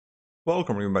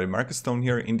Welcome everybody, Marcus Stone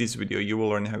here. In this video you will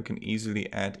learn how you can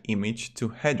easily add image to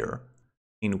header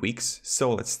in Wix.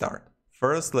 So let's start.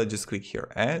 First let's just click here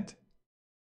add.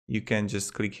 You can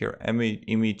just click here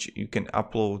image. You can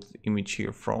upload image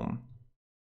here from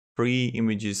free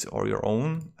images or your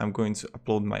own. I'm going to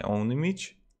upload my own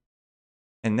image.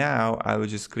 And now I will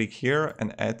just click here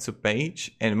and add to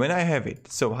page. And when I have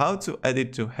it, so how to add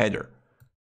it to header?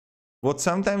 What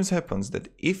sometimes happens that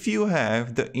if you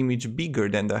have the image bigger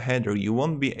than the header, you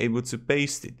won't be able to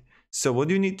paste it. So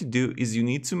what you need to do is you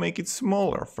need to make it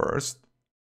smaller first,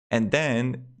 and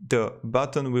then the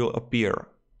button will appear.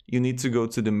 You need to go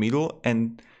to the middle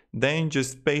and then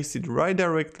just paste it right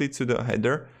directly to the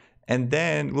header. And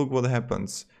then look what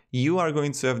happens. You are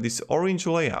going to have this orange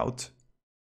layout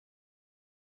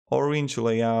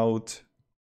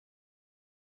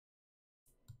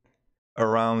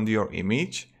around your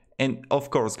image. And of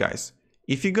course, guys,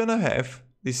 if you're gonna have,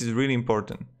 this is really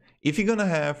important, if you're gonna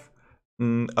have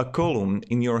a column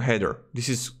in your header, this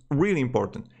is really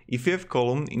important. If you have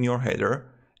column in your header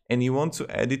and you want to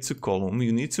add it to column,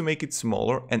 you need to make it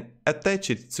smaller and attach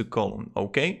it to column,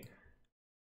 okay?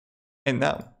 And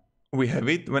now we have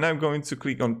it. When I'm going to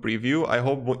click on preview, I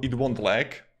hope it won't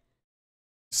lag.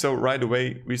 So right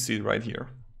away, we see it right here.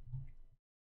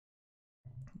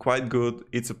 Quite good.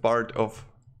 It's a part of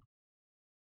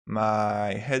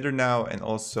my header now and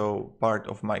also part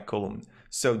of my column.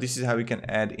 So this is how you can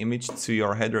add image to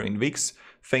your header in Wix.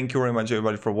 Thank you very much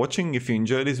everybody for watching. If you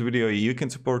enjoyed this video, you can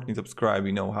support me, subscribe,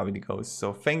 you know how it goes.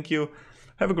 So thank you,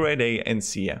 have a great day and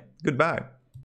see ya. Goodbye.